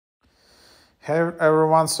Hey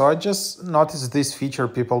everyone, so I just noticed this feature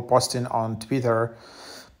people posting on Twitter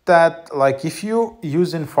that like if you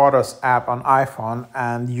using Photos app on iPhone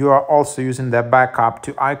and you are also using the backup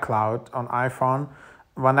to iCloud on iPhone,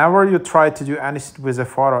 whenever you try to do anything with a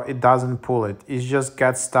photo, it doesn't pull it. It just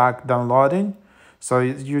gets stuck downloading. So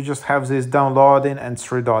you just have this downloading and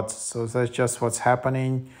three dots. So that's just what's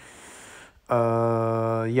happening.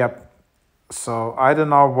 Yep. So I don't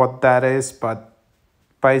know what that is, but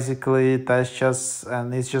basically that's just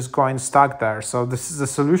and it's just going stuck there. So this is the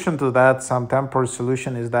solution to that. Some temporary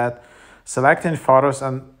solution is that selecting photos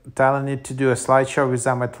and telling it to do a slideshow with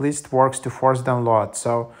them at least works to force download.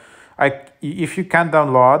 So if you can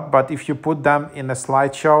download, but if you put them in a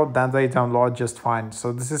slideshow, then they download just fine.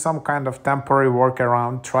 So this is some kind of temporary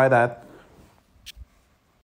workaround. Try that.